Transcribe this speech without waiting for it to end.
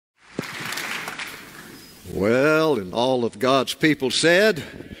Well, and all of God's people said,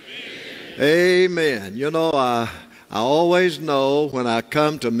 Amen. You know, I always know when I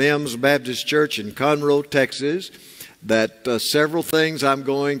come to Mims Baptist Church in Conroe, Texas, that several things I'm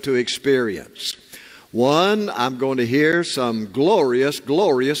going to experience. One, I'm going to hear some glorious,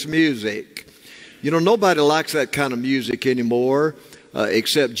 glorious music. You know, nobody likes that kind of music anymore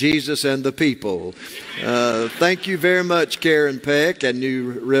except Jesus and the people. Thank you very much, Karen Peck and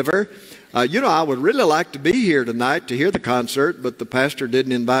New River. You know, I would really like to be here tonight to hear the concert, but the pastor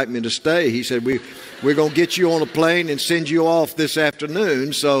didn't invite me to stay. He said, we're going to get you on a plane and send you off this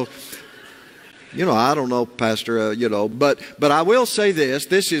afternoon. So, you know, I don't know, Pastor, you know, but I will say this.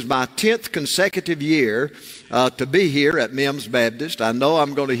 This is my 10th consecutive year to be here at Mims Baptist. I know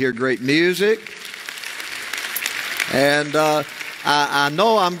I'm going to hear great music. And I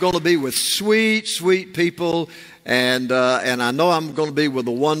know I'm going to be with sweet, sweet people. And I know I'm going to be with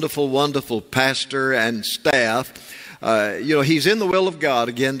a wonderful, wonderful pastor and staff. You know, he's in the will of God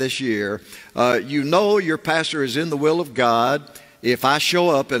again this year. You know your pastor is in the will of God if I show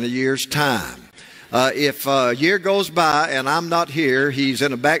up in a year's time. If a year goes by and I'm not here, he's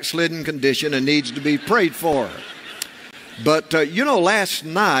in a backslidden condition and needs to be prayed for. But, you know, last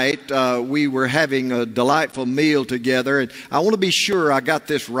night we were having a delightful meal together. And I want to be sure I got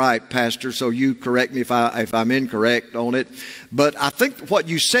this right, Pastor, so you correct me if I'm incorrect on it. But I think what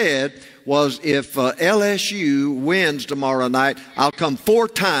you said was if LSU wins tomorrow night, I'll come 4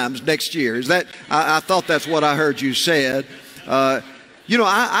 times next year. Is that, I thought that's what I heard you said. You know,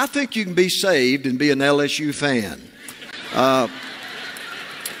 I think you can be saved and be an LSU fan.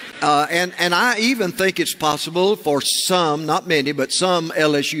 And I even think it's possible for some, not many, but some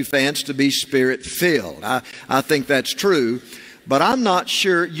LSU fans to be Spirit-filled. I think that's true. But I'm not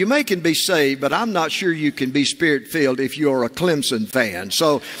sure, you can be saved, but I'm not sure you can be Spirit-filled if you're a Clemson fan.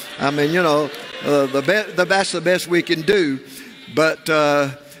 So, I mean, you know, that's the best we can do. But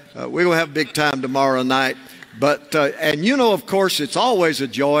we're going to have a big time tomorrow night. But, and you know, of course, it's always a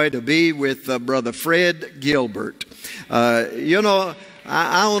joy to be with Brother Fred Gilbert. You know,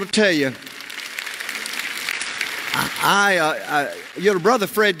 I want to tell you, you know, Brother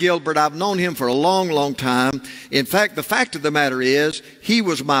Fred Gilbert, I've known him for a long, long time. In fact, the fact of the matter is, he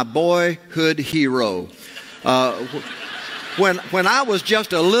was my boyhood hero. When I was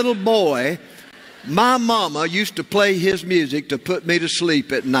just a little boy, my mama used to play his music to put me to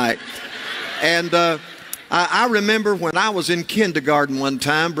sleep at night. And I remember when I was in kindergarten one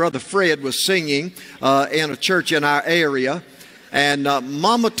time, Brother Fred was singing in a church in our area. And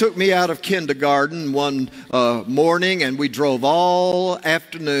Mama took me out of kindergarten one morning, and we drove all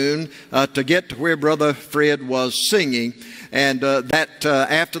afternoon to get to where Brother Fred was singing. And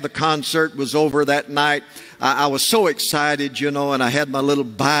after the concert was over that night, I was so excited, you know, and I had my little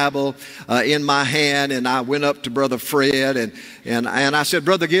Bible in my hand, and I went up to Brother Fred, and I said,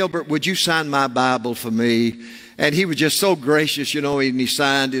 Brother Gilbert, would you sign my Bible for me? And he was just so gracious, you know, and he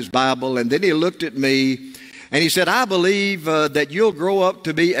signed his Bible, and then he looked at me, and he said, I believe that you'll grow up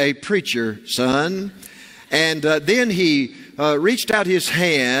to be a preacher, son. And then he reached out his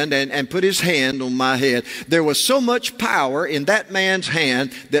hand and put his hand on my head. There was so much power in that man's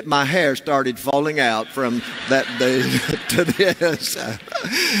hand that my hair started falling out from that day to this.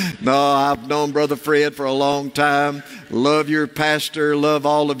 No, I've known Brother Fred for a long time. Love your pastor. Love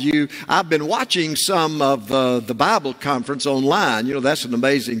all of you. I've been watching some of the Bible conference online. You know, that's an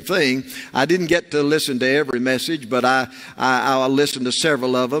amazing thing. I didn't get to listen to every message, but I listened to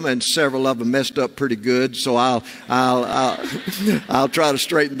several of them, and several of them messed up pretty good. So I'll try to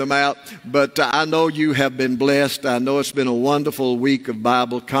straighten them out. But I know you have been blessed. I know it's been a wonderful week of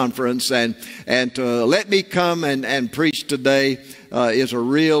Bible conference, and to let me come and preach today is a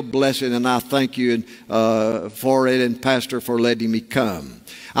real blessing, and I thank you for it, and Pastor, for letting me come.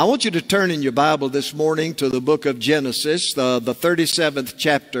 I want you to turn in your Bible this morning to the book of Genesis, the 37th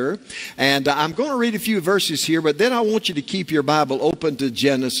chapter, and I'm going to read a few verses here, but then I want you to keep your Bible open to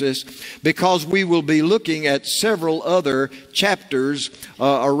Genesis, because we will be looking at several other chapters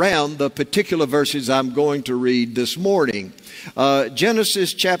around the particular verses I'm going to read this morning.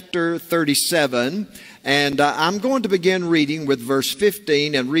 Genesis chapter 37, and I'm going to begin reading with verse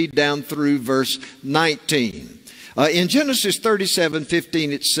 15 and read down through verse 19. In Genesis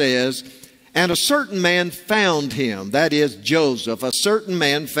 37:15 it says, and a certain man found him, that is Joseph. A certain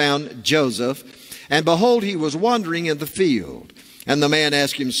man found Joseph, and behold, he was wandering in the field. And the man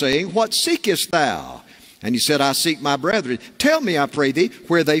asked him, saying, what seekest thou? And he said, I seek my brethren. Tell me, I pray thee,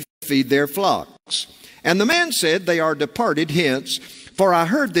 where they feed their flocks. And the man said, they are departed hence For I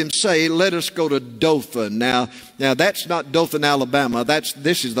heard them say, let us go to Dothan. Now that's not Dothan, Alabama.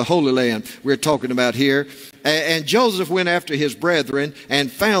 This is the Holy Land we're talking about here. And Joseph went after his brethren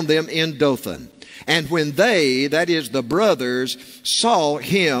and found them in Dothan. And when they, that is the brothers, saw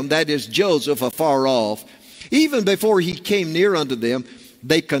him, that is Joseph, afar off, even before he came near unto them,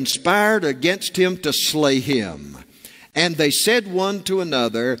 they conspired against him to slay him. And they said one to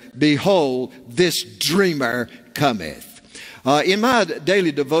another, behold, this dreamer cometh. In my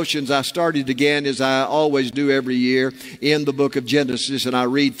daily devotions, I started again, as I always do every year, in the book of Genesis, and I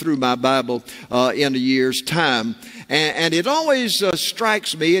read through my Bible in a year's time. And it always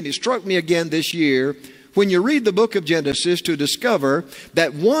strikes me, and it struck me again this year, when you read the book of Genesis, to discover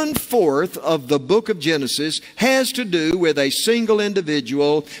that 1/4 of the book of Genesis has to do with a single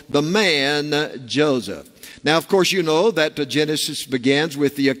individual, the man Joseph. Now, of course, you know that Genesis begins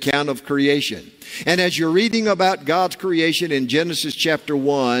with the account of creation. And as you're reading about God's creation in Genesis chapter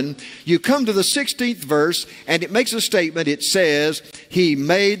 1, you come to the 16th verse, and it makes a statement. It says, he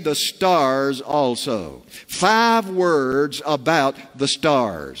made the stars also. 5 words about the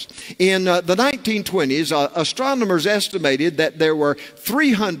stars. In the 1920s, astronomers estimated that there were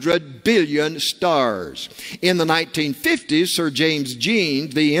 300 billion stars. In the 1950s, Sir James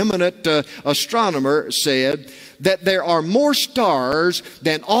Jeans, the eminent astronomer, said that there are more stars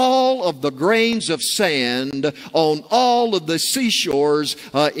than all of the grains of sand on all of the seashores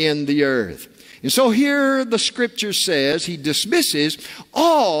in the earth. And so here the scripture says he dismisses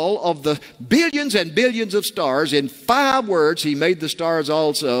all of the billions and billions of stars in 5 words. He made the stars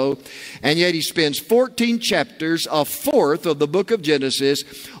also. And yet he spends 14 chapters, a fourth of the book of Genesis,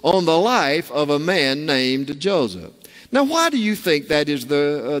 on the life of a man named Joseph. Now, why do you think that is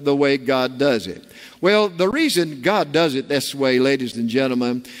the way God does it? Well, the reason God does it this way, ladies and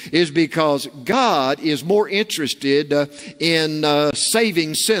gentlemen, is because God is more interested in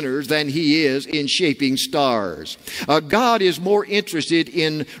saving sinners than he is in shaping stars. God is more interested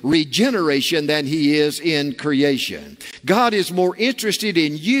in regeneration than he is in creation. God is more interested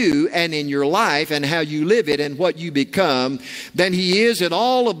in you and in your life and how you live it and what you become than he is in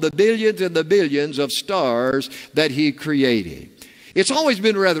all of the billions and the billions of stars that he created. It's always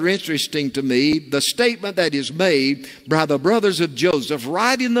been rather interesting to me, the statement that is made by the brothers of Joseph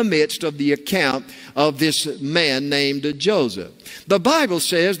right in the midst of the account of this man named Joseph. The Bible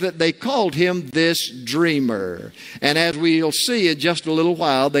says that they called him this dreamer. And as we'll see in just a little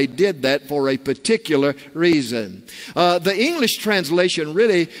while, they did that for a particular reason. The English translation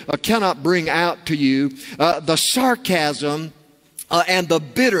really cannot bring out to you the sarcasm and the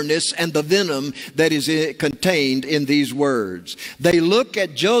bitterness and the venom that is contained in these words. They look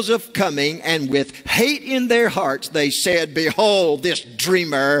at Joseph coming, and with hate in their hearts, they said, behold, this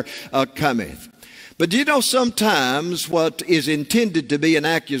dreamer cometh. But do you know, sometimes what is intended to be an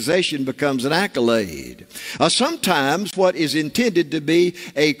accusation becomes an accolade. Sometimes what is intended to be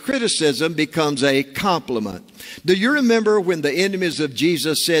a criticism becomes a compliment. Do you remember when the enemies of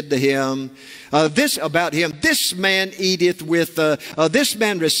Jesus said to him, this man eateth with, this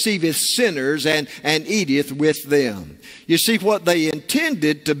man receiveth sinners and eateth with them. You see, what they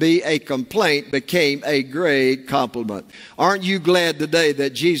intended to be a complaint became a great compliment. Aren't you glad today that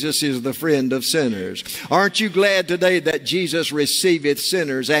Jesus is the friend of sinners? Aren't you glad today that Jesus receiveth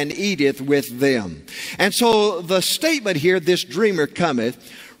sinners and eateth with them? And so the statement here, this dreamer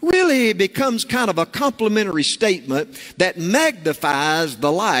cometh, really becomes kind of a complimentary statement that magnifies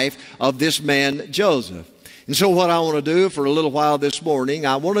the life of this man Joseph. And so what I want to do for a little while this morning,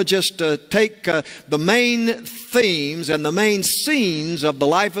 I want to just take the main themes and the main scenes of the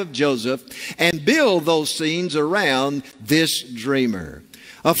life of Joseph and build those scenes around this dreamer.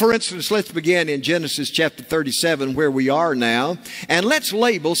 For instance, let's begin in Genesis chapter 37, where we are now, and let's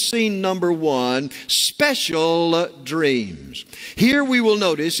label scene number 1, special dreams. Here we will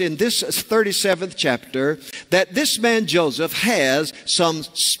notice in this 37th chapter that this man Joseph has some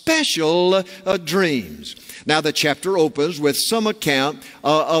special dreams. Now, the chapter opens with some account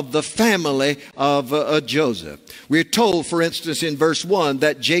of the family of Joseph. We're told, for instance, in verse 1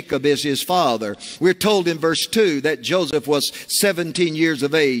 that Jacob is his father. We're told in verse 2 that Joseph was 17 years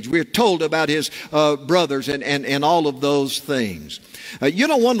of age. We're told about his brothers and all of those things. You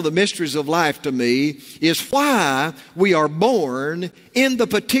know, one of the mysteries of life to me is why we are born in the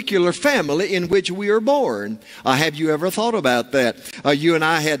particular family in which we are born. Have you ever thought about that? You and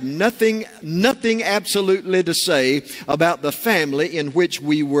I had nothing absolutely to say about the family in which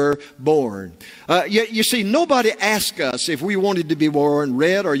we were born. You see, nobody asked us if we wanted to be born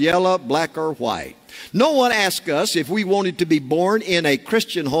red or yellow, black or white. No one asked us if we wanted to be born in a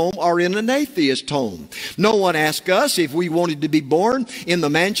Christian home or in an atheist home. No one asked us if we wanted to be born in the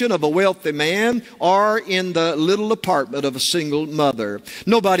mansion of a wealthy man or in the little apartment of a single mother.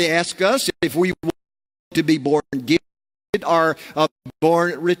 Nobody asked us if we wanted to be born gifted or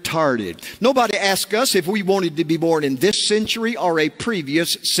born retarded. Nobody asked us if we wanted to be born in this century or a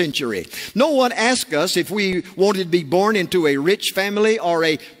previous century. No one asked us if we wanted to be born into a rich family or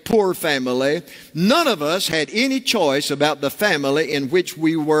a poor family. None of us had any choice about the family in which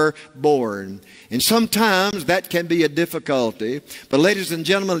we were born. And sometimes that can be a difficulty. But ladies and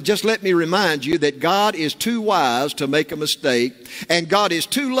gentlemen, just let me remind you that God is too wise to make a mistake, and God is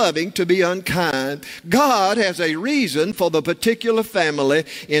too loving to be unkind. God has a reason for the particular family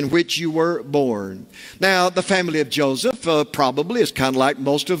in which you were born. Now, the family of Joseph probably is kind of like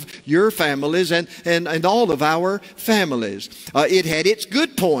most of your families and all of our families. It had its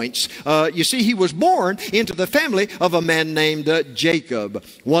good points. You see, he was born into the family of a man named Jacob,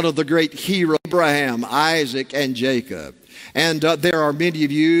 one of the great heroes, Abraham, Isaac, and Jacob. And there are many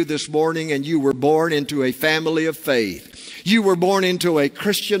of you this morning, and you were born into a family of faith. You were born into a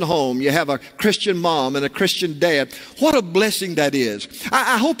Christian home. You have a Christian mom and a Christian dad. What a blessing that is.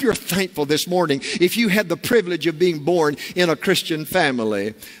 I hope you're thankful this morning if you had the privilege of being born in a Christian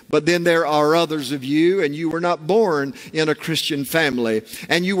family. But then there are others of you, and you were not born in a Christian family.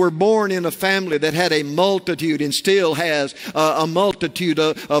 And you were born in a family that had a multitude and still has a multitude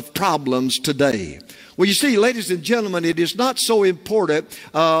of problems today. Well, you see, ladies and gentlemen, it is not so important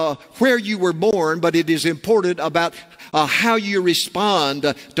where you were born, but it is important about how you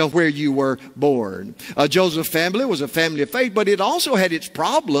respond to where you were born. Joseph's family was a family of faith, but it also had its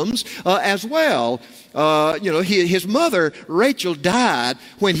problems as well. His mother, Rachel, died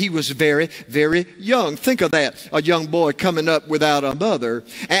when he was very, very young. Think of that, a young boy coming up without a mother.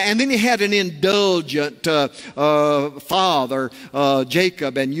 And then he had an indulgent father,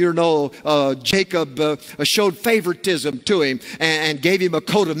 Jacob. And Jacob showed favoritism to him and gave him a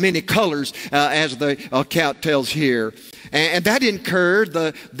coat of many colors, as the account tells here. And that incurred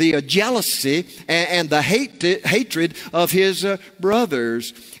the jealousy and the hatred of his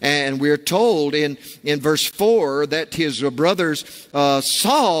brothers. And we're told in verse 4 that his brothers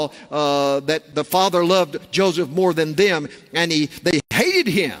saw that the father loved Joseph more than them, and they hated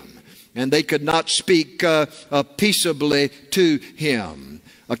him, and they could not speak peaceably to him.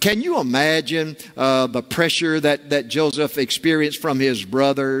 Can you imagine the pressure that Joseph experienced from his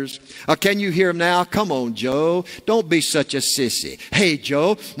brothers? Can you hear him now? Come on, Joe. Don't be such a sissy. Hey,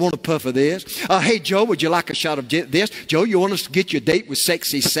 Joe, want a puff of this? Hey, Joe, would you like a shot of this? Joe, you want us to get you a date with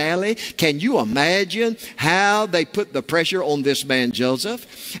sexy Sally? Can you imagine how they put the pressure on this man,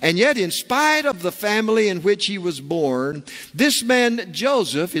 Joseph? And yet, in spite of the family in which he was born, this man,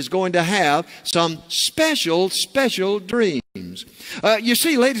 Joseph, is going to have some special dreams. You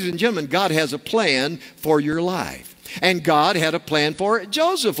see, ladies and gentlemen, God has a plan for your life. And God had a plan for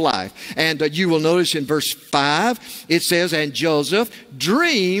Joseph's life. And you will notice in verse 5, it says, and Joseph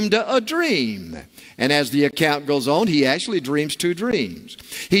dreamed a dream. And as the account goes on, he actually dreams two dreams.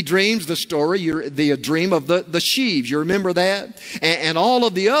 He dreams the story, the dream of the sheaves. You remember that? And all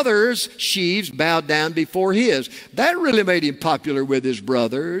of the others' sheaves bowed down before his. That really made him popular with his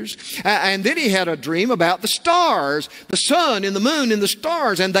brothers. And then he had a dream about the stars, the sun and the moon and the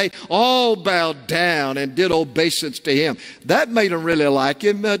stars. And they all bowed down and did obeisance to him. That made them really like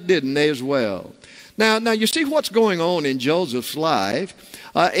him, didn't they, as well? Now you see what's going on in Joseph's life.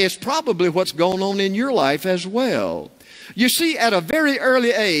 It's probably what's going on in your life as well. You see, at a very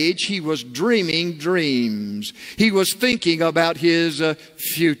early age, he was dreaming dreams. He was thinking about his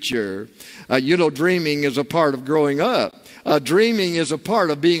future. Dreaming is a part of growing up. Dreaming is a part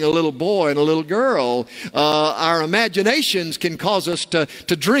of being a little boy and a little girl. Our imaginations can cause us to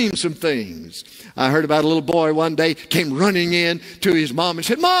dream some things. I heard about a little boy one day came running in to his mom and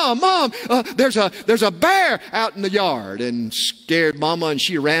said, Mom, there's a bear out in the yard. And scared Mama, and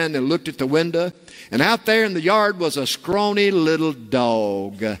she ran and looked at the window. And out there in the yard was a scrawny little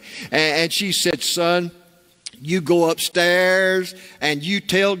dog. And she said, son, you go upstairs and you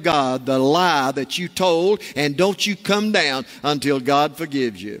tell God the lie that you told, and don't you come down until God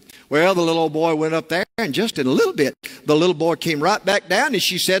forgives you. Well, the little boy went up there, and just in a little bit, the little boy came right back down, and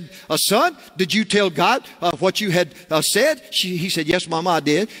she said, son, did you tell God what you had said? He said, yes, Mama, I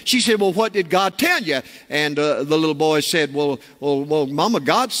did. She said, well, what did God tell you? And the little boy said, well, Mama,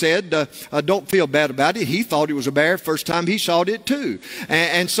 God said, don't feel bad about it. He thought it was a bear first time he saw it too.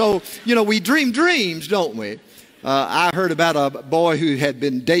 And so, we dream dreams, don't we? I heard about a boy who had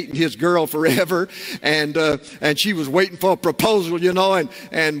been dating his girl forever, and she was waiting for a proposal, you know,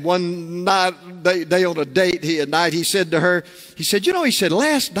 and one night, they on a date, he said to her, he said,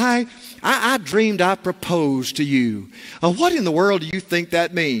 last night I dreamed I proposed to you. What in the world do you think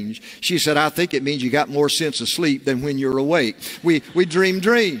that means? She said, I think it means you got more sense of sleep than when you're awake. We dream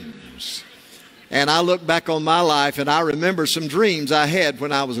dreams. And I look back on my life and I remember some dreams I had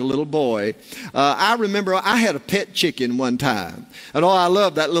when I was a little boy. I remember I had a pet chicken one time. And I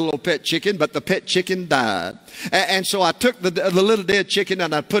loved that little pet chicken, but the pet chicken died. And so I took the little dead chicken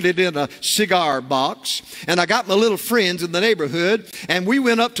and I put it in a cigar box. And I got my little friends in the neighborhood and we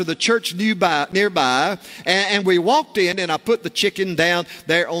went up to the church nearby and we walked in and I put the chicken down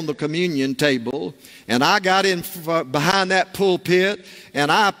there on the communion table. And I got in behind that pulpit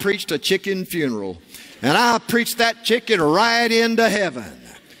and I preached a chicken funeral. And I preached that chicken right into heaven.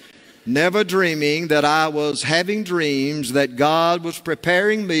 Never dreaming that I was having dreams that God was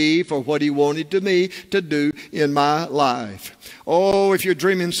preparing me for what He wanted me to do in my life. Oh, if you're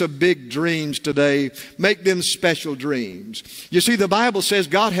dreaming some big dreams today, make them special dreams. You see, the Bible says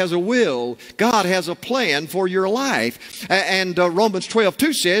God has a will. God has a plan for your life. And Romans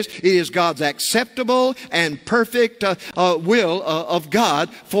 12:2 says it is God's acceptable and perfect will of God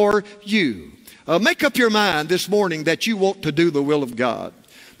for you. Make up your mind this morning that you want to do the will of God.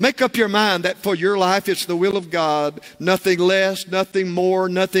 Make up your mind that for your life it's the will of God. Nothing less, nothing more,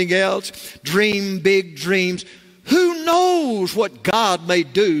 nothing else. Dream big dreams. Who knows what God may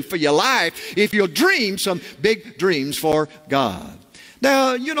do for your life if you'll dream some big dreams for God.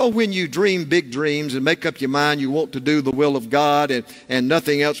 Now, you know, when you dream big dreams and make up your mind you want to do the will of God and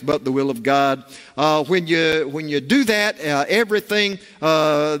nothing else but the will of God, when you do that, everything,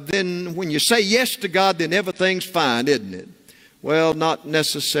 then when you say yes to God, then everything's fine, isn't it? Well, not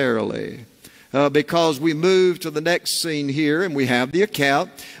necessarily. Because we move to the next scene here and we have the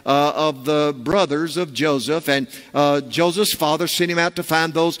account of the brothers of Joseph. And Joseph's father sent him out to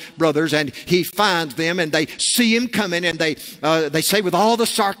find those brothers, and he finds them and they see him coming and they say with all the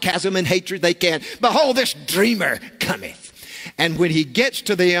sarcasm and hatred they can, "Behold, this dreamer cometh." And when he gets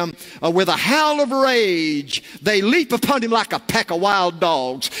to them with a howl of rage, they leap upon him like a pack of wild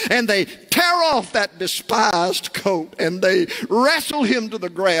dogs. And they tear off that despised coat and they wrestle him to the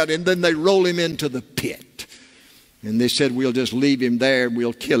ground and then they roll him into the pit. And they said, "We'll just leave him there and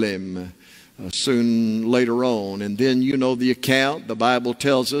we'll kill him soon later on." And then you know the account. The Bible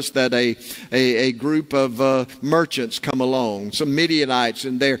tells us that a group of merchants come along, some Midianites,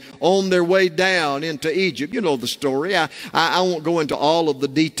 and they're on their way down into Egypt. You know the story. I won't go into all of the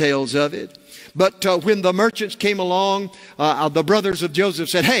details of it. But when the merchants came along, the brothers of Joseph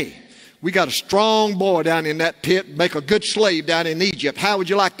said, "Hey, we got a strong boy down in that pit, make a good slave down in Egypt. How would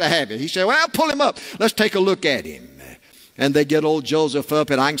you like to have it?" He said, "Well, pull him up. Let's take a look at him." And they get old Joseph up,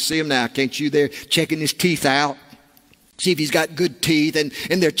 and I can see him now. Can't you? They're checking his teeth out. See if he's got good teeth.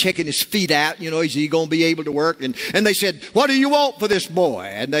 And they're checking his feet out. You know, is he going to be able to work? And they said, "What do you want for this boy?"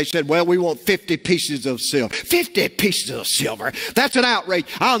 And they said, "Well, we want 50 pieces of silver." 50 pieces of silver? That's an outrage.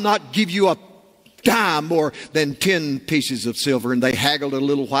 I'll not give you a dime more than 10 pieces of silver. And they haggled a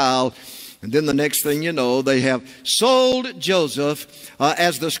little while. And then the next thing you know, they have sold Joseph,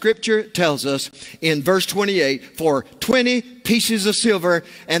 as the scripture tells us in verse 28, for 20 pieces of silver,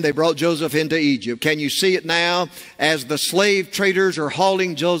 and they brought Joseph into Egypt. Can you see it now as the slave traders are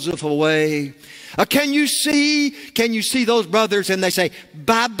hauling Joseph away? Can you see those brothers and they say,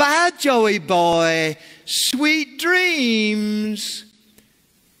 "Bye-bye, Joey boy, sweet dreams."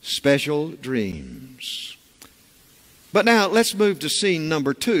 Special dreams. But now let's move to scene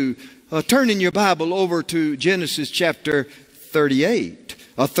number 2. Turn in your Bible over to Genesis chapter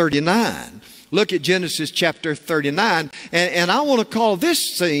 39. Look at Genesis chapter 39. And I want to call this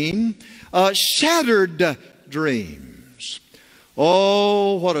scene Shattered Dreams.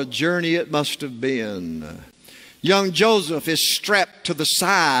 Oh, what a journey it must have been. Young Joseph is strapped to the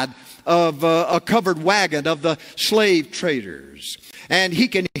side of a covered wagon of the slave traders. And he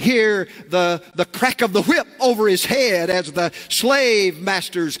can hear the crack of the whip over his head as the slave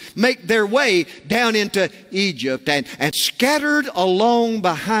masters make their way down into Egypt. And scattered along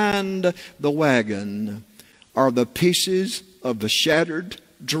behind the wagon are the pieces of the shattered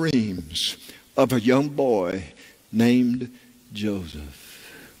dreams of a young boy named Joseph.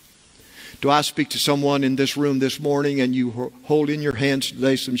 Do I speak to someone in this room this morning and you hold in your hands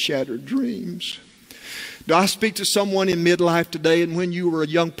today some shattered dreams? Do I speak to someone in midlife today, and when you were a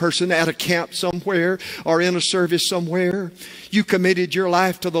young person at a camp somewhere or in a service somewhere, you committed your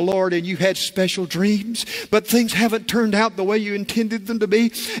life to the Lord and you had special dreams, but things haven't turned out the way you intended them to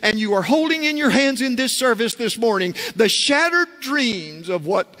be, and you are holding in your hands in this service this morning the shattered dreams of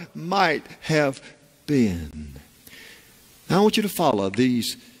what might have been. Now I want you to follow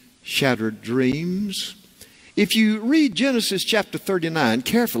these shattered dreams. If you read Genesis chapter 39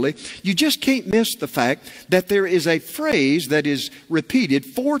 carefully, you just can't miss the fact that there is a phrase that is repeated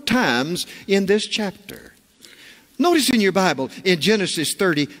 4 times in this chapter. Notice in your Bible in Genesis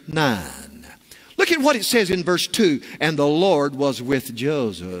 39. Look at what it says in verse 2, and the Lord was with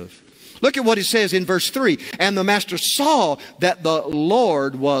Joseph. Look at what it says in verse 3, and the master saw that the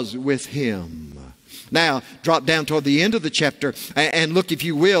Lord was with him. Now, drop down toward the end of the chapter and look, if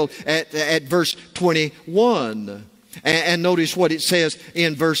you will, at verse 21. And notice what it says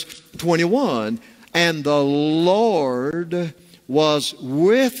in verse 21. And the Lord was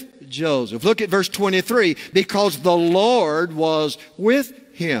with Joseph. Look at verse 23. Because the Lord was with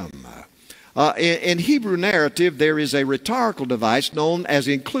him. In Hebrew narrative, there is a rhetorical device known as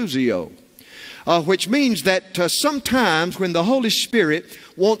inclusio. Which means that sometimes when the Holy Spirit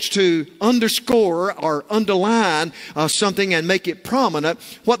wants to underscore or underline something and make it prominent,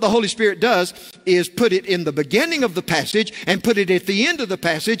 what the Holy Spirit does is put it in the beginning of the passage and put it at the end of the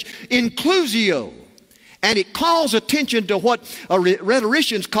passage, inclusio. And it calls attention to what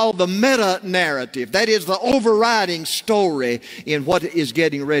rhetoricians call the meta-narrative. That is the overriding story in what is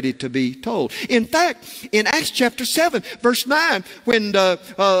getting ready to be told. In fact, in Acts chapter 7, verse 9, when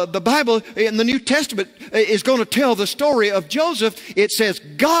the Bible in the New Testament is going to tell the story of Joseph, it says,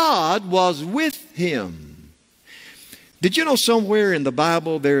 God was with him. Did you know somewhere in the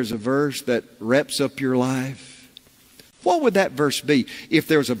Bible there's a verse that wraps up your life? What would that verse be if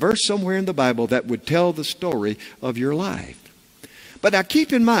there's a verse somewhere in the Bible that would tell the story of your life? But now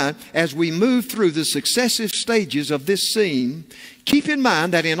keep in mind, as we move through the successive stages of this scene, keep in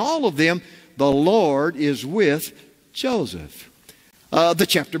mind that in all of them, the Lord is with Joseph. The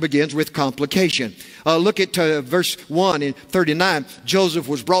chapter begins with complication. Look at verse 1 in 39. Joseph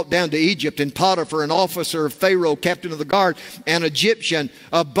was brought down to Egypt, and Potiphar, an officer of Pharaoh, captain of the guard, an Egyptian,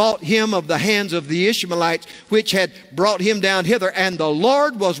 bought him of the hands of the Ishmaelites, which had brought him down hither. And the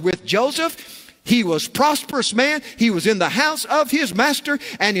Lord was with Joseph. He was a prosperous man. He was in the house of his master,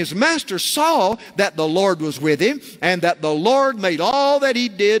 and his master saw that the Lord was with him, and that the Lord made all that he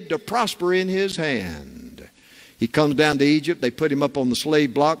did to prosper in his hand. He comes down to Egypt. They put him up on the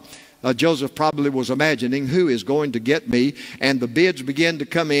slave block. Joseph probably was imagining, who is going to get me? And the bids begin to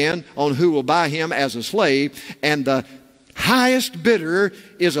come in on who will buy him as a slave. And the highest bidder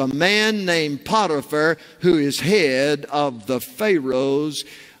is a man named Potiphar, who is head of the Pharaoh's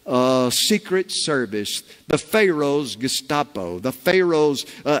secret service, the Pharaoh's Gestapo, the Pharaoh's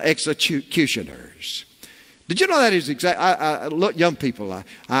executioners. Did you know that is exactly, look, young people,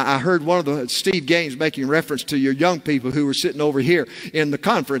 I heard one of the, Steve Gaines making reference to your young people who were sitting over here in the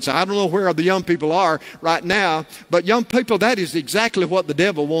conference. I don't know where the young people are right now, but young people, that is exactly what the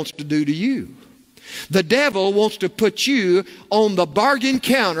devil wants to do to you. The devil wants to put you on the bargain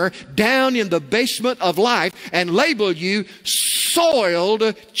counter down in the basement of life and label you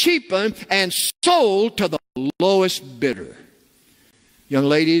soiled, cheapened, and sold to the lowest bidder. Young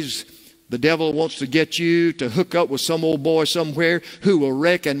ladies, the devil wants to get you to hook up with some old boy somewhere who will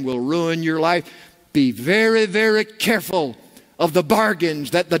wreck and will ruin your life. Be very, very careful of the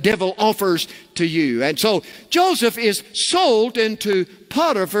bargains that the devil offers to you. And so Joseph is sold into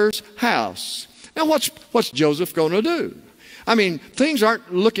Potiphar's house. Now what's Joseph going to do? I mean, things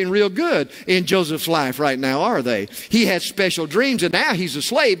aren't looking real good in Joseph's life right now, are they? He had special dreams, and now he's a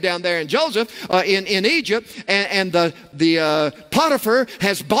slave down there in in Egypt, and the Potiphar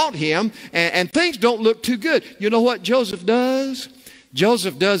has bought him, and things don't look too good. You know what Joseph does?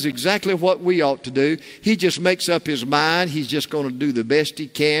 Joseph does exactly what we ought to do. He just makes up his mind. He's just going to do the best he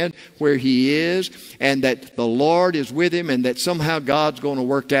can where he is, and that the Lord is with him, and that somehow God's going to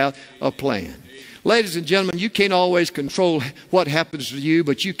work out a plan. Ladies and gentlemen, you can't always control what happens to you,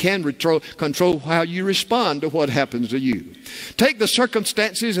 but you can control how you respond to what happens to you. Take the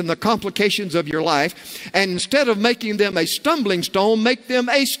circumstances and the complications of your life, and instead of making them a stumbling stone, make them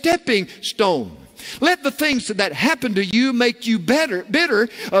a stepping stone. Let the things that happen to you make you better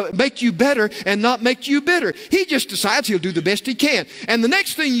and not make you bitter. He just decides he'll do the best he can. And the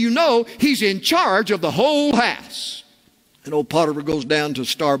next thing you know, he's in charge of the whole house. And old Potiphar goes down to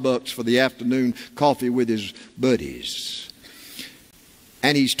Starbucks for the afternoon coffee with his buddies.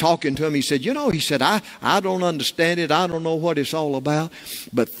 and he's talking to him. He said, he said, I don't understand it. I don't know what it's all about.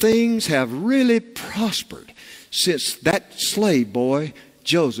 But things have really prospered since that slave boy,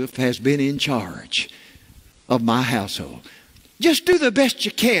 Joseph, has been in charge of my household. Just do the best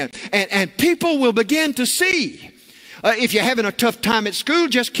you can, and people will begin to see. If you're having a tough time at school,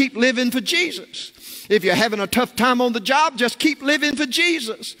 just keep living for Jesus. If you're having a tough time on the job, just keep living for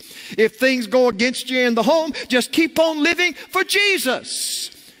Jesus. If things go against you in the home, just keep on living for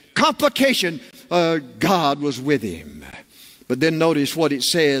Jesus. Complication, God was with him. But then notice what it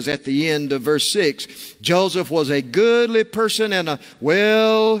says at the end of verse 6. Joseph was a goodly person and a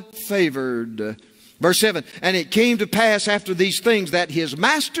well-favored. Verse 7, and it came to pass after these things that his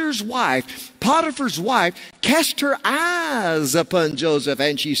master's wife, Potiphar's wife, cast her eyes upon Joseph,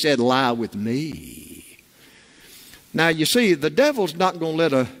 and she said, lie with me. Now you see, the devil's not going to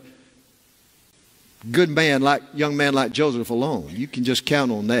let a good man, young man like Joseph alone. You can just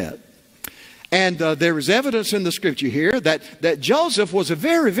count on that. And there is evidence in the scripture here that Joseph was a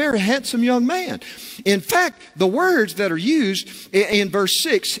very, very handsome young man. In fact, the words that are used in verse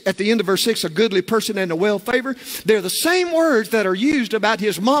 6, at the end of verse 6, a goodly person and a well-favored, they're the same words that are used about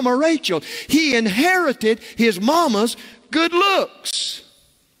his mama Rachel. He inherited his mama's good looks.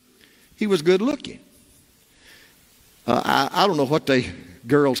 He was good looking. I don't know what they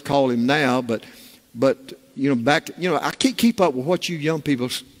girls call him now, but I can't keep up with what you young people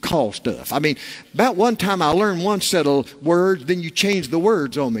call stuff. I mean, about one time I learned one set of words, then you change the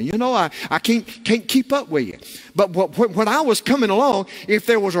words on me. I can't keep up with you. But when I was coming along, if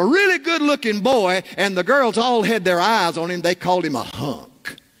there was a really good looking boy and the girls all had their eyes on him, they called him a hunk.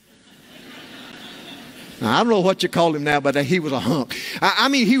 Now, I don't know what you call him now, but he was a hunk. I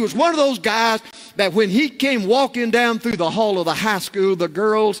mean, he was one of those guys that when he came walking down through the hall of the high school, the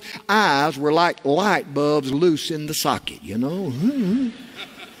girls' eyes were like light bulbs loose in the socket,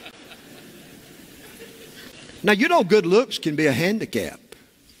 Now, good looks can be a handicap.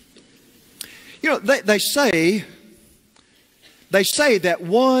 They say that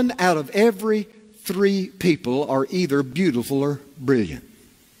 1 out of every 3 people are either beautiful or brilliant.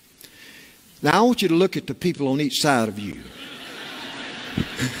 Now, I want you to look at the people on each side of you.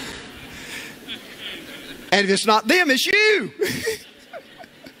 And if it's not them, it's you.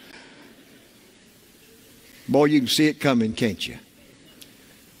 Boy, you can see it coming, can't you?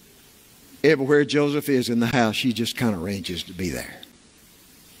 Everywhere Joseph is in the house, she just kind of arranges to be there.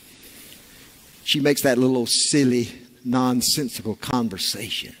 She makes that little silly, nonsensical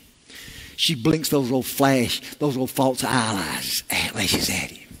conversation. She blinks those old false eyelashes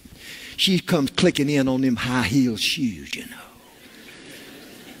at him. She comes clicking in on them high-heeled shoes,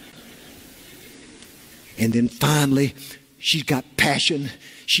 And then finally, she's got passion.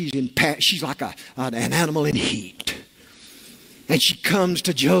 She's like an animal in heat. And she comes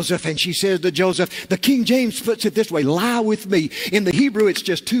to Joseph and she says to Joseph, the King James puts it this way, lie with me. In the Hebrew, it's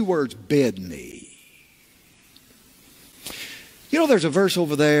just 2 words, bed me. There's a verse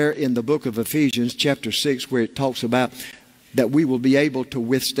over there in the book of Ephesians, chapter 6, where it talks about that we will be able to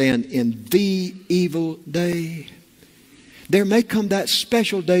withstand in the evil day. There may come that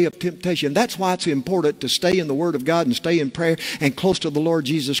special day of temptation. That's why it's important to stay in the Word of God and stay in prayer and close to the Lord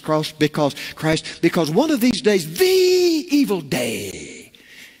Jesus Christ, because one of these days, the evil day,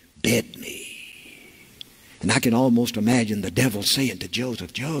 bed me. And I can almost imagine the devil saying to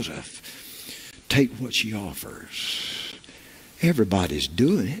Joseph, Joseph, take what she offers. Everybody's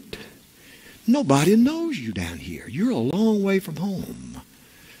doing it. Nobody knows you down here. You're a long way from home.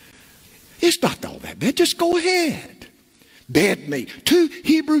 It's not all that bad. Just go ahead. Bed me. 2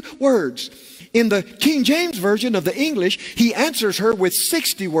 Hebrew words. In the King James Version of the English, he answers her with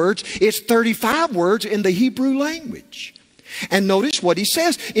 60 words. It's 35 words in the Hebrew language. And notice what he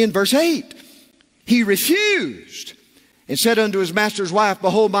says in verse 8. He refused and said unto his master's wife,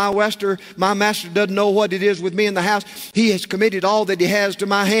 behold, my master doesn't know what it is with me in the house. He has committed all that he has to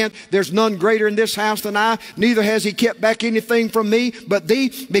my hand. There's none greater in this house than I. Neither has he kept back anything from me but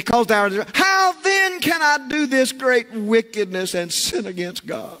thee, because thou art. How then can I do this great wickedness and sin against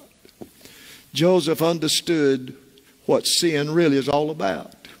God? Joseph understood what sin really is all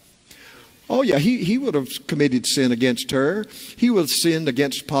about. Oh yeah, he would have committed sin against her. He would have sinned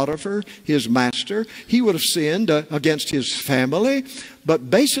against Potiphar, his master. He would have sinned against his family. But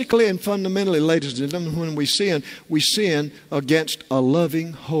basically and fundamentally, ladies and gentlemen, when we sin against a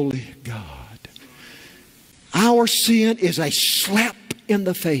loving, holy God. Our sin is a slap in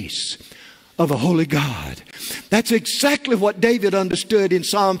the face of a holy God. That's exactly what David understood in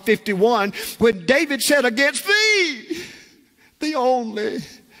Psalm 51 when David said, against thee, the only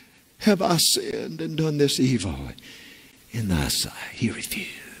have I sinned and done this evil in thy sight. He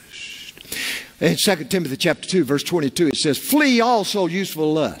refused. In 2 Timothy chapter 2, verse 22, it says, flee also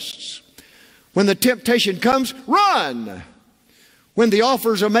youthful lusts. When the temptation comes, run. When the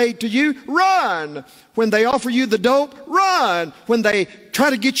offers are made to you, run. When they offer you the dope, run. When they try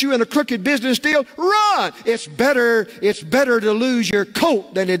to get you in a crooked business deal, run. It's better to lose your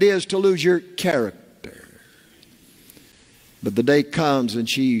coat than it is to lose your character. But the day comes and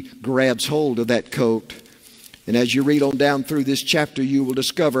she grabs hold of that coat. And as you read on down through this chapter, you will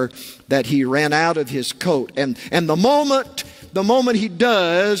discover that he ran out of his coat. And the moment he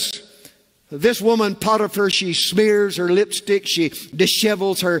does, this woman, Potiphar, she smears her lipstick, she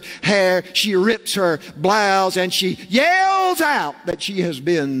dishevels her hair, she rips her blouse, and she yells out that she has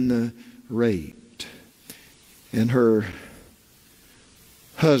been raped. And her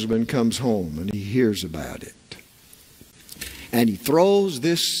husband comes home and he hears about it. And he throws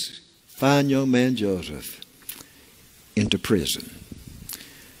this fine young man, Joseph, into prison.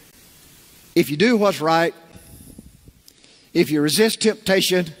 If you do what's right, if you resist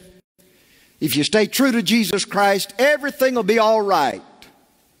temptation, if you stay true to Jesus Christ, everything will be all right.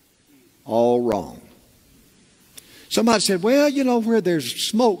 All wrong. Somebody said, well, you know, where there's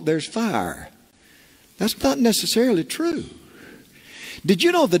smoke, there's fire. That's not necessarily true. Did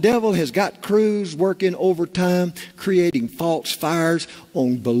you know the devil has got crews working overtime, creating false fires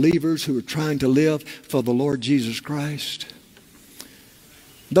on believers who are trying to live for the Lord Jesus Christ?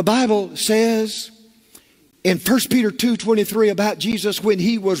 The Bible says in 1 Peter 2:23 about Jesus, when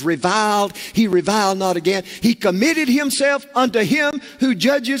he was reviled, he reviled not again. He committed himself unto him who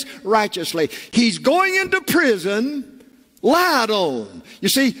judges righteously. He's going into prison, lied on. You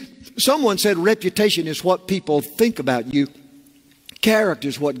see, someone said reputation is what people think about you. Character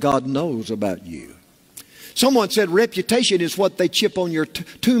is what God knows about you. Someone said reputation is what they chip on your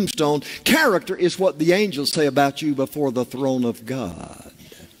tombstone. Character is what the angels say about you before the throne of God.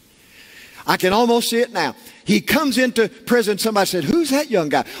 I can almost see it now. He comes into prison. Somebody said, who's that young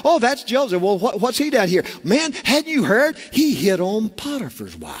guy? Oh, that's Joseph. Well, what's he down here? Man, hadn't you heard? He hit on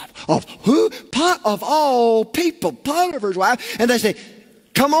Potiphar's wife. Of who? Of all people, Potiphar's wife. And they say,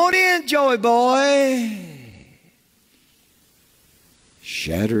 come on in, Joey boy.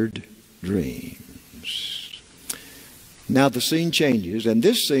 Shattered dreams. Now the scene changes, and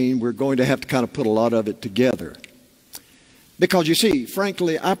this scene we're going to have to kind of put a lot of it together. Because you see,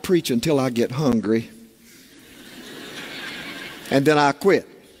 frankly, I preach until I get hungry, and then I quit.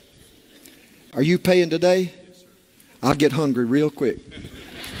 Are you paying today? I'll get hungry real quick.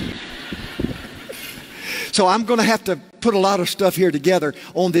 So I'm going to have to put a lot of stuff here together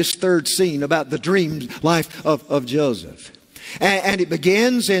on this third scene about the dream life of Joseph. And it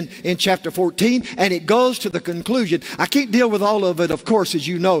begins in chapter 14, and it goes to the conclusion. I can't deal with all of it, of course, as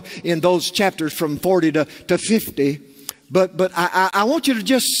you know, in those chapters from 40 to 50. But I want you to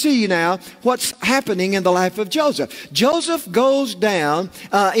just see now what's happening in the life of Joseph. Joseph goes down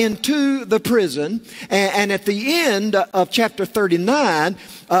into the prison, and at the end of chapter 39,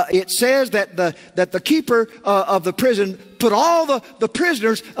 it says that the keeper of the prison put all the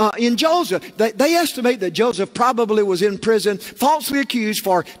prisoners in Joseph. They estimate that Joseph probably was in prison, falsely accused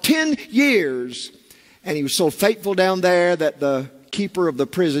for 10 years. And he was so faithful down there that the keeper of the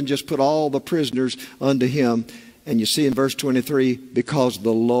prison just put all the prisoners unto him. And you see in verse 23, because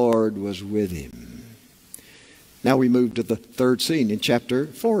the Lord was with him. Now we move to the third scene in chapter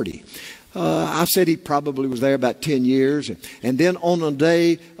 40. I said he probably was there about 10 years. And then on a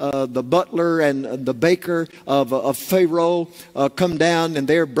day, the butler and the baker of Pharaoh come down, and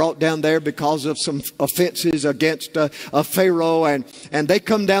they're brought down there because of some offenses against Pharaoh. And they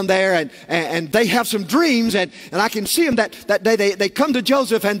come down there and they have some dreams. And I can see them that day. They come to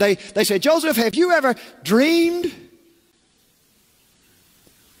Joseph and they say, Joseph, have you ever dreamed?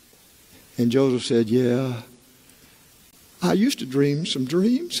 And Joseph said, yeah, I used to dream some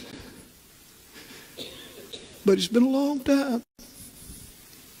dreams. But it's been a long time.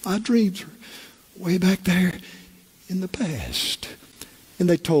 My dreams are way back there in the past. And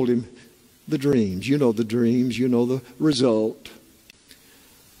they told him the dreams. You know the dreams. You know the result.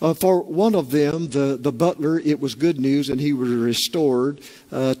 For one of them, the butler, it was good news, and he was restored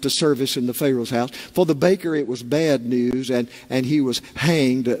to service in the Pharaoh's house. For the baker, it was bad news, and he was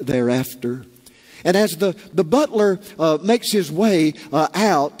hanged thereafter. And as the butler makes his way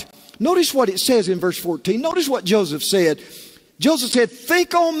out, notice what it says in verse 14. Notice what Joseph said. Joseph said,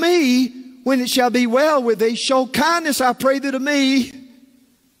 think on me when it shall be well with thee. Show kindness, I pray thee, to me.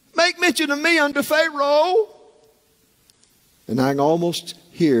 Make mention of me unto Pharaoh. And I can almost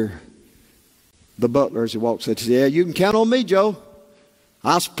hear the butler as he walks and says, yeah, you can count on me, Joe.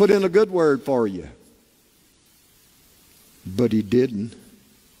 I'll put in a good word for you. But he didn't.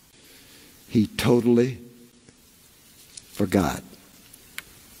 He totally forgot.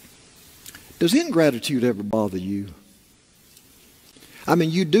 Does ingratitude ever bother you? I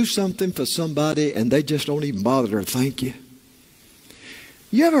mean, you do something for somebody and they just don't even bother to thank you.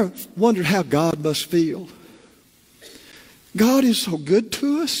 You ever wondered how God must feel? God is so good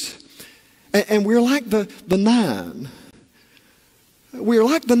to us. And we're like the 9. We're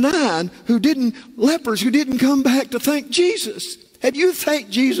like the 9 lepers who didn't come back to thank Jesus. Have you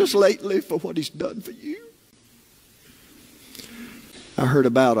thanked Jesus lately for what he's done for you? I heard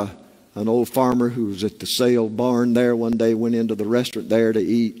about an old farmer who was at the sale barn there one day, went into the restaurant there to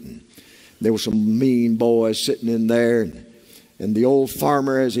eat. And there were some mean boys sitting in there. And the old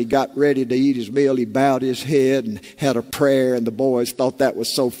farmer, as he got ready to eat his meal, he bowed his head and had a prayer. And the boys thought that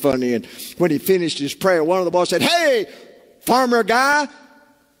was so funny. And when he finished his prayer, one of the boys said, "Hey, farmer guy,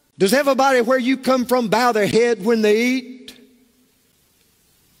 does everybody where you come from bow their head when they eat?"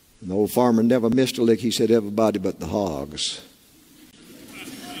 And the old farmer never missed a lick. He said, "Everybody but the hogs."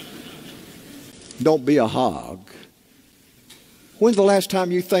 Don't be a hog. When's the last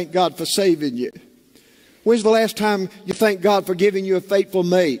time you thanked God for saving you? When's the last time you thank God for giving you a faithful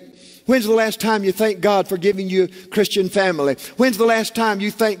mate? When's the last time you thank God for giving you a Christian family? When's the last time you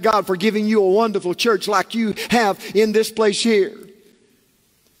thank God for giving you a wonderful church like you have in this place here?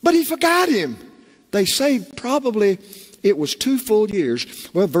 But he forgot him. They say probably it was 2 full years.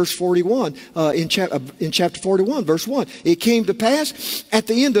 Well, verse 41, in chapter 41, verse 1. It came to pass at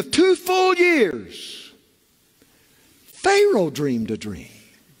the end of 2 full years, Pharaoh dreamed a dream.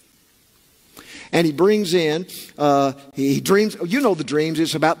 And he brings in, he dreams, you know the dreams,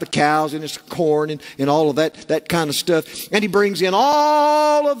 it's about the cows and it's corn and all of that kind of stuff. And he brings in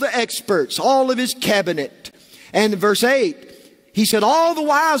all of the experts, all of his cabinet. And in verse 8, he said, all the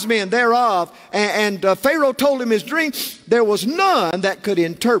wise men thereof, and Pharaoh told him his dream. There was none that could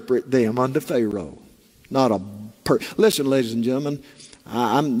interpret them unto Pharaoh. Not a Listen, ladies and gentlemen,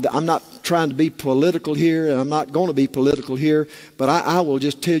 I'm not trying to be political here, and I'm not going to be political here, but I will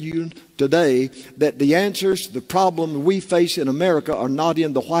just tell you today that the answers to the problem we face in America are not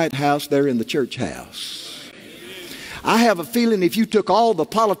in the White House, they're in the church house. I have a feeling if you took all the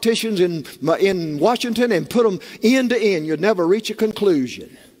politicians in Washington and put them end to end, you'd never reach a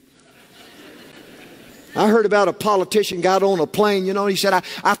conclusion. I heard about a politician got on a plane, you know, he said,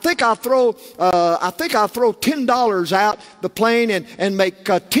 I think I'll throw $10 out the plane and make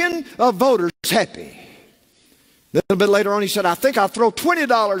 10 voters happy. Then a bit later on he said, I think I'll throw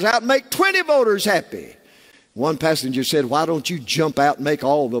 $20 out and make 20 voters happy. One passenger said, why don't you jump out and make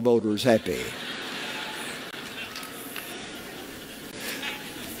all the voters happy?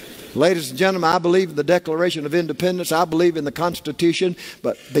 Ladies and gentlemen, I believe in the Declaration of Independence. I believe in the Constitution.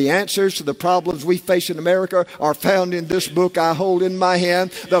 But the answers to the problems we face in America are found in this book I hold in my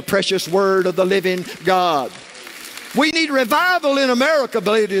hand, the precious Word of the living God. We need revival in America,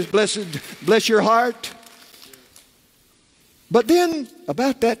 ladies. Bless your heart. But then,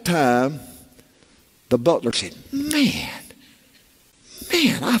 about that time, the butler said, man,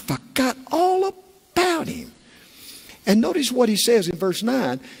 I forgot all about him. And notice what he says in verse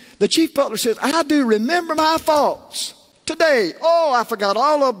 9. The chief butler says, I do remember my faults today. Oh, I forgot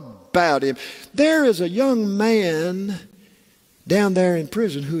all about him. There is a young man down there in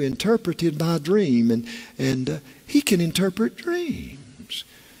prison who interpreted my dream, and he can interpret dreams.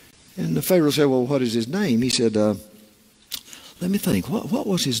 And the Pharaoh said, well, what is his name? He said, let me think, what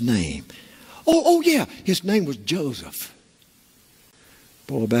was his name? Oh yeah, his name was Joseph.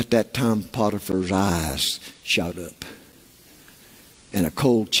 Boy, about that time, Potiphar's eyes shot up, and a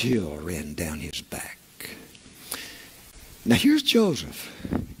cold chill ran down his back. Now here's Joseph.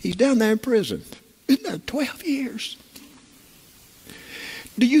 He's down there in prison. Been there 12 years.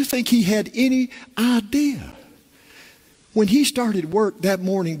 Do you think he had any idea when he started work that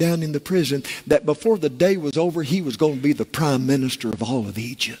morning down in the prison that before the day was over he was going to be the prime minister of all of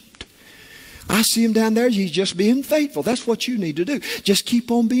Egypt? I see him down there. He's just being faithful. That's what you need to do. Just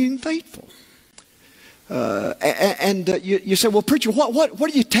keep on being faithful. You say, well, preacher, what are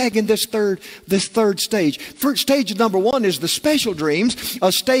you tagging this third stage? First stage number 1 is the special dreams.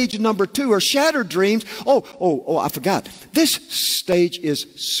 Stage number 2 are shattered dreams. Oh, I forgot. This stage is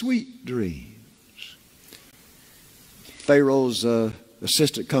sweet dreams. Pharaoh's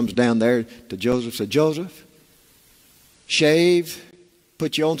assistant comes down there to Joseph, said, Joseph, shave,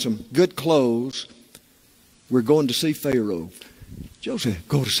 put you on some good clothes. We're going to see Pharaoh. Joseph,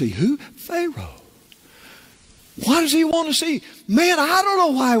 go to see who? Pharaoh. Why does he want to see? Man, I don't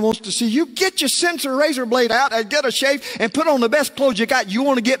know why he wants to see you. Get your censer razor blade out and get a shave and put on the best clothes you got. You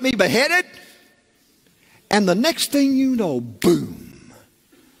want to get me beheaded? And the next thing you know, boom,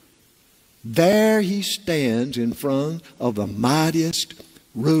 there he stands in front of the mightiest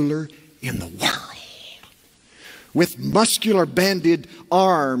ruler in the world, with muscular banded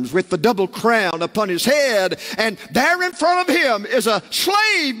arms, with the double crown upon his head. And there in front of him is a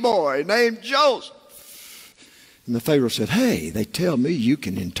slave boy named Joseph. And the Pharaoh said, hey, they tell me you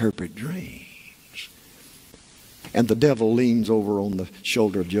can interpret dreams. And the devil leans over on the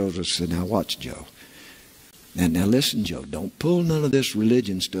shoulder of Joseph and said, now watch, Joe. Now listen, Joe, don't pull none of this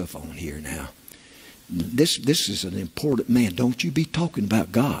religion stuff on here now. This is an important man. Don't you be talking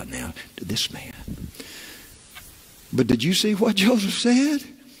about God now to this man. But did you see what Joseph said?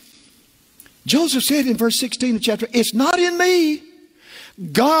 Joseph said in verse 16 of chapter, it's not in me.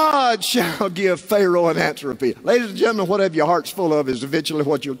 God shall give Pharaoh an answer of peace. Ladies and gentlemen, whatever your heart's full of is eventually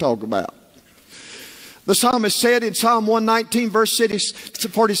what you'll talk about. The psalmist said in Psalm 119 verse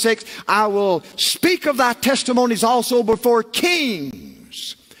 46, I will speak of thy testimonies also before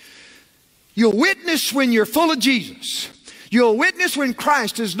kings. You'll witness when you're full of Jesus. You'll witness when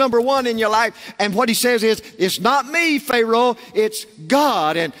Christ is number one in your life. And what he says is, it's not me, Pharaoh, it's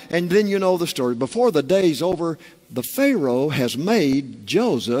God. And then you know the story. Before the day's over, the Pharaoh has made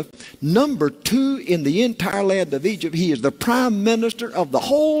Joseph number 2 in the entire land of Egypt. He is the prime minister of the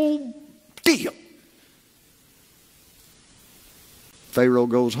whole deal. Pharaoh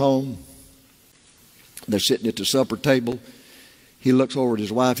goes home. They're sitting at the supper table. He looks over at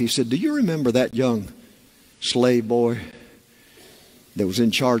his wife. He said, do you remember that young slave boy that was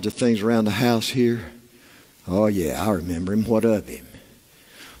in charge of things around the house here? Oh yeah, I remember him. What of him?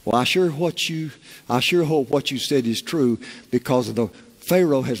 Well, I sure hope what you said is true, because the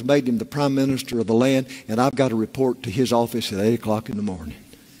Pharaoh has made him the prime minister of the land, and I've got to report to his office at 8 o'clock in the morning.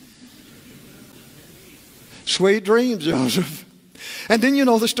 Sweet dreams, Joseph. And then you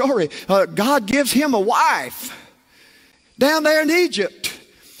know the story. God gives him a wife down there in Egypt.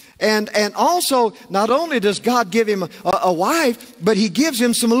 And also, not only does God give him a wife, but he gives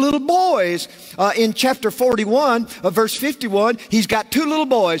him some little boys. In chapter 41, verse 51, he's got 2 little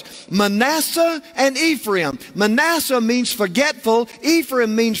boys, Manasseh and Ephraim. Manasseh means forgetful.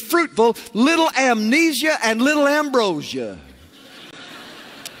 Ephraim means fruitful. Little amnesia and little ambrosia.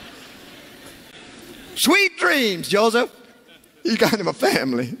 Sweet dreams, Joseph. He got him a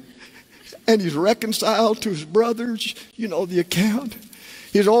family. And he's reconciled to his brothers. You know the account.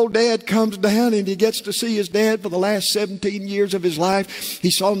 His old dad comes down and he gets to see his dad for the last 17 years of his life. He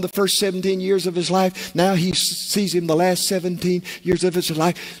saw him the first 17 years of his life. Now he sees him the last 17 years of his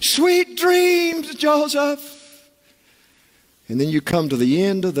life. Sweet dreams, Joseph. And then you come to the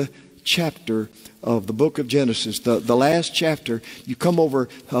end of the chapter of the book of Genesis, the last chapter. You come over,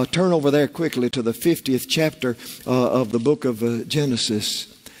 turn over there quickly to the 50th chapter of the book of Genesis.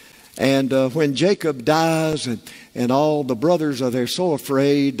 And when Jacob dies and all the brothers are there so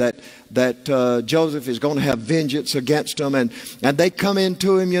afraid that Joseph is going to have vengeance against them, and they come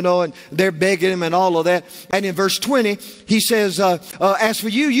into him, you know, and they're begging him and all of that. And in verse 20, he says, as for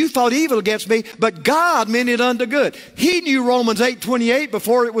you, you thought evil against me, but God meant it unto good. He knew Romans 8:28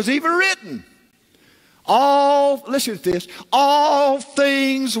 before it was even written. Listen to this, all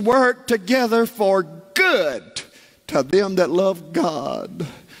things work together for good to them that love God,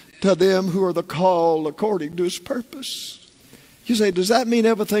 to them who are the called according to his purpose. You say, does that mean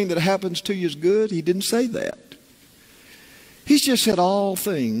everything that happens to you is good? He didn't say that. He's just said all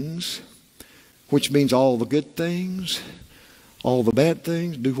things, which means all the good things, all the bad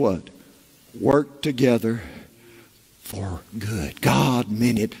things, do what? Work together for good. God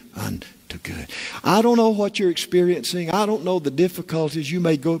meant it unto good. I don't know what you're experiencing. I don't know the difficulties you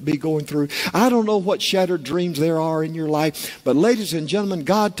may be going through. I don't know what shattered dreams there are in your life. But ladies and gentlemen,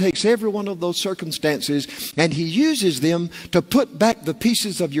 God takes every one of those circumstances and he uses them to put back the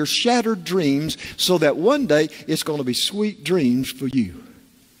pieces of your shattered dreams so that one day it's going to be sweet dreams for you.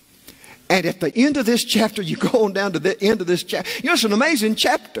 And at the end of this chapter, you go on down to the end of this chapter. You know, it's an amazing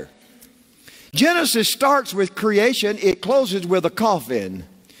chapter. Genesis starts with creation. It closes with a coffin.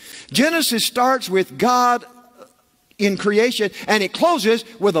 Genesis starts with God in creation, and it closes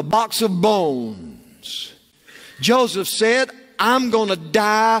with a box of bones. Joseph said, I'm going to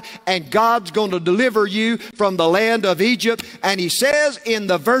die, and God's going to deliver you from the land of Egypt. And he says in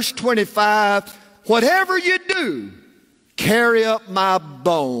the verse 25, whatever you do, carry up my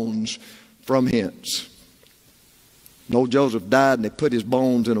bones from hence. And old Joseph died, and they put his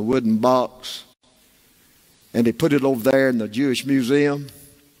bones in a wooden box, and they put it over there in the Jewish museum.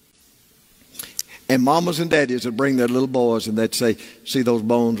 And mamas and daddies would bring their little boys and they'd say, see those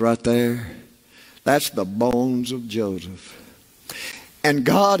bones right there? That's the bones of Joseph. And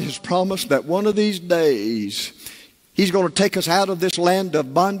God has promised that one of these days He's going to take us out of this land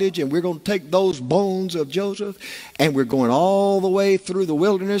of bondage, and we're going to take those bones of Joseph, and we're going all the way through the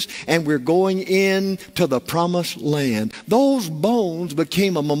wilderness, and we're going into the promised land. Those bones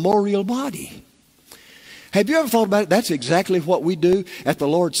became a memorial body. Have you ever thought about it? That's exactly what we do at the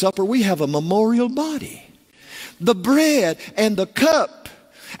Lord's Supper. We have a memorial body. The bread and the cup,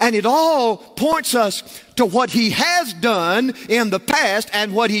 and it all points us to what He has done in the past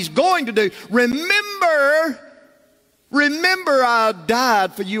and what He's going to do. Remember, I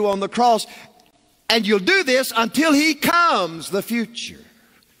died for you on the cross, and you'll do this until He comes, the future.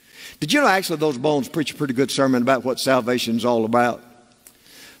 Did you know actually those bones preach a pretty good sermon about what salvation's all about?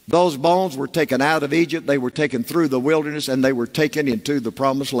 Those bones were taken out of Egypt, they were taken through the wilderness, and they were taken into the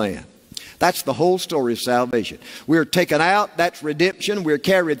promised land. That's the whole story of salvation. We're taken out, that's redemption. We're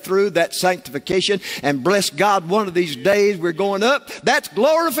carried through, that's sanctification. And bless God, one of these days we're going up, that's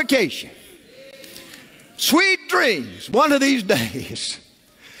glorification. Sweet dreams, one of these days.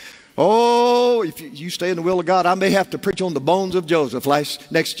 Oh, if you stay in the will of God, I may have to preach on the bones of Joseph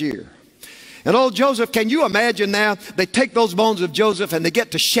next year. And old Joseph, can you imagine now, they take those bones of Joseph and they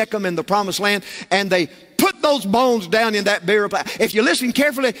get to Shechem in the promised land, and they put those bones down in that burial pile. If you listen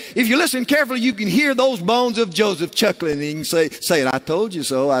carefully, you can hear those bones of Joseph chuckling, and you can saying, I told you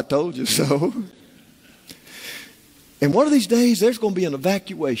so, I told you so. And one of these days, there's going to be an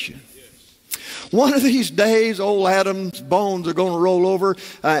evacuation. One of these days, old Adam's bones are going to roll over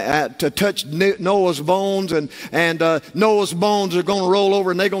to touch Noah's bones, and Noah's bones are going to roll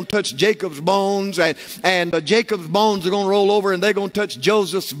over and they're going to touch Jacob's bones, and Jacob's bones are going to roll over and they're going to touch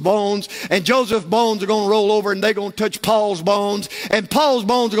Joseph's bones, and Joseph's bones are going to roll over and they're going to touch Paul's bones, and Paul's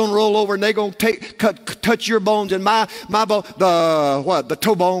bones are going to roll over and they're going to touch your bones, and my bone, the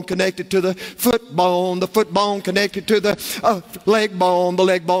toe bone connected to the foot bone connected to the leg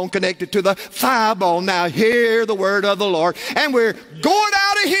bone connected to the thigh bone. Now hear the word of the Lord, and we're going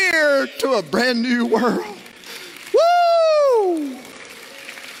out of here to a brand new world. Woo!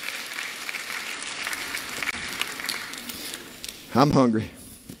 I'm hungry.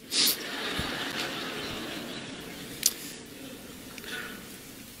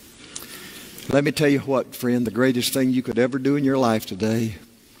 Let me tell you what, friend, the greatest thing you could ever do in your life today,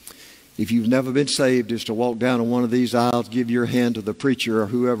 if you've never been saved, is to walk down one of these aisles, give your hand to the preacher or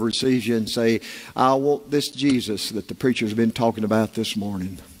whoever receives you and say, I want this Jesus that the preacher's been talking about this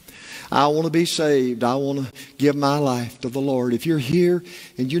morning. I want to be saved. I want to give my life to the Lord. If you're here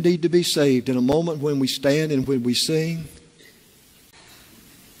and you need to be saved, in a moment when we stand and when we sing,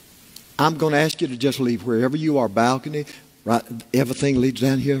 I'm going to ask you to just leave wherever you are, balcony, right, everything leads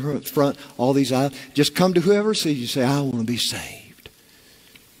down here at the front, all these aisles. Just come to whoever sees you, say, I want to be saved.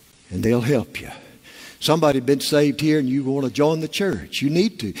 And they'll help you. Somebody been saved here and you want to join the church. You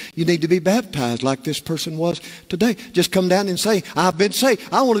need to. You need to be baptized like this person was today. Just come down and say, I've been saved.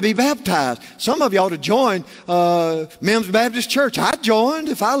 I want to be baptized. Some of you ought to join Mims Baptist Church. I'd join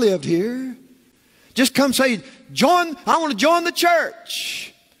if I lived here. Just come say, I want to join the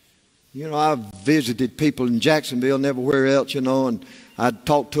church. You know, I've visited people in Jacksonville and everywhere else, you know, and I'd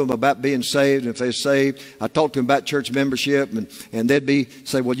talk to them about being saved, and if they're saved, I'd talk to them about church membership, and they'd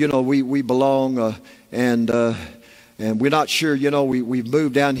say, well, you know, we belong, and we're not sure, you know, we've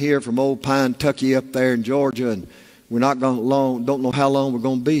moved down here from old Pine Tucky up there in Georgia, and we're not don't know how long we're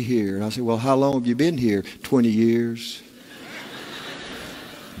going to be here. And I said, well, how long have you been here? 20 years.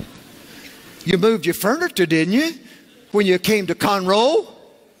 You moved your furniture, didn't you, when you came to Conroe?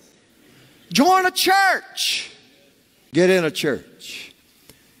 Join a church. Get in a church.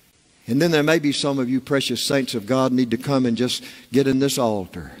 And then there may be some of you precious saints of God need to come and just get in this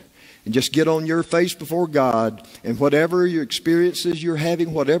altar and just get on your face before God, and whatever your experiences you're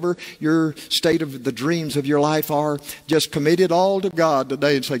having, whatever your state of the dreams of your life are, just commit it all to God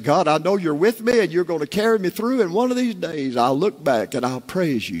today and say, God, I know you're with me and you're going to carry me through, and one of these days I'll look back and I'll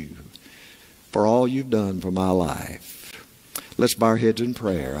praise you for all you've done for my life. Let's bow our heads in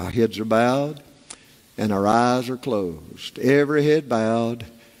prayer. Our heads are bowed and our eyes are closed. Every head bowed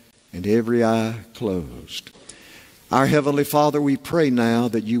and every eye closed. Our Heavenly Father, we pray now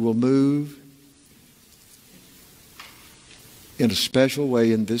that you will move in a special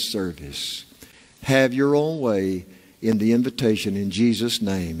way in this service. Have your own way in the invitation in Jesus'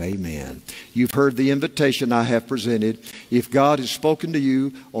 name. Amen. You've heard the invitation I have presented. If God has spoken to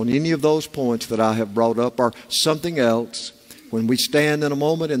you on any of those points that I have brought up or something else, when we stand in a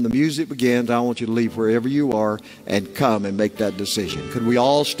moment and the music begins, I want you to leave wherever you are and come and make that decision. Could we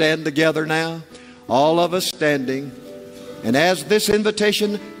all stand together now? All of us standing. And as this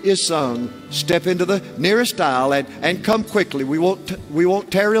invitation is sung, step into the nearest aisle and come quickly. We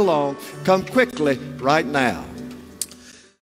won't tarry long. Come quickly right now.